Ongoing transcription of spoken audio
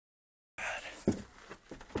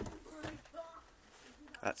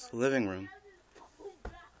That's the living room.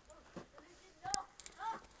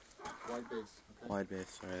 Wide base. Okay. Wide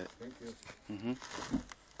base, alright. Thank you.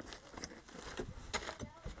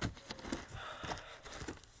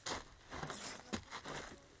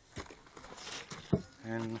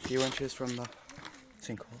 And a few inches from the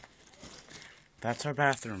sinkhole. That's our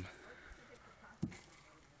bathroom.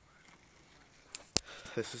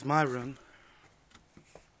 This is my room.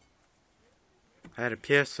 I had a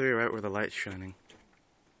PS3 right where the light's shining.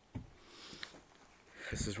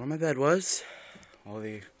 This is where my bed was. All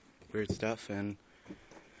the weird stuff, and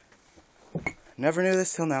never knew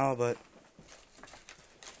this till now, but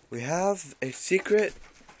we have a secret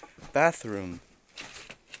bathroom.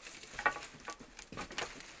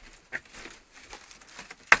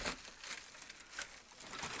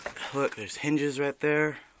 Look, there's hinges right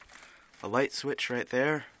there, a light switch right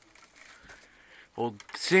there, old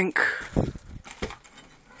sink.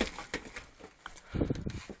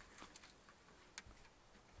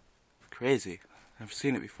 Crazy. Never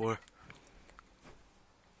seen it before.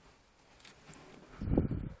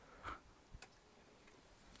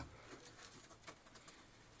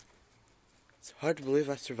 It's hard to believe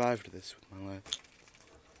I survived this with my life.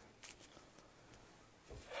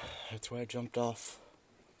 That's where I jumped off.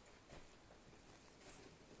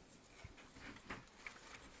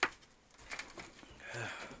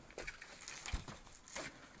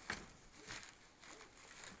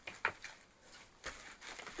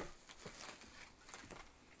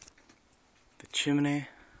 Chimney,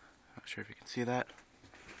 not sure if you can see that.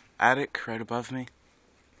 Attic right above me.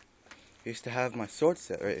 I used to have my sword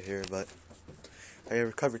set right here, but I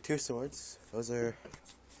recovered 2 swords. Those are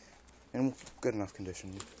in good enough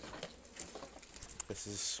condition. This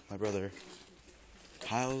is my brother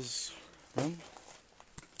Kyle's room.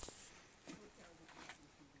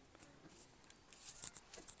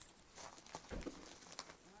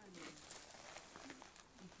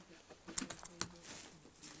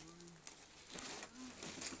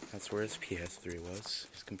 That's where his PS3 was.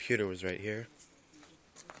 His computer was right here.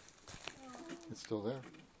 It's still there?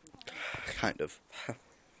 Kind of.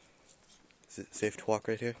 Is it safe to walk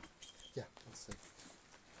right here? Yeah, that's safe.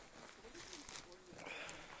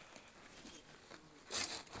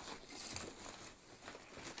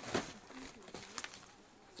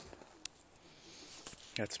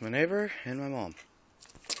 That's my neighbor and my mom.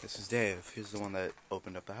 This is Dave. He's the one that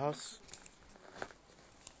opened up the house.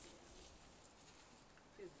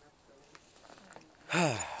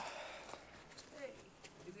 Hey,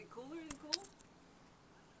 is it cooler than cool?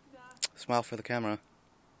 Nah. Smile for the camera.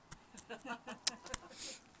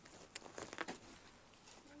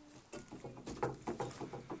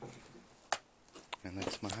 And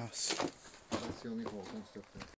that's my house. That's the only hole. Don't step there.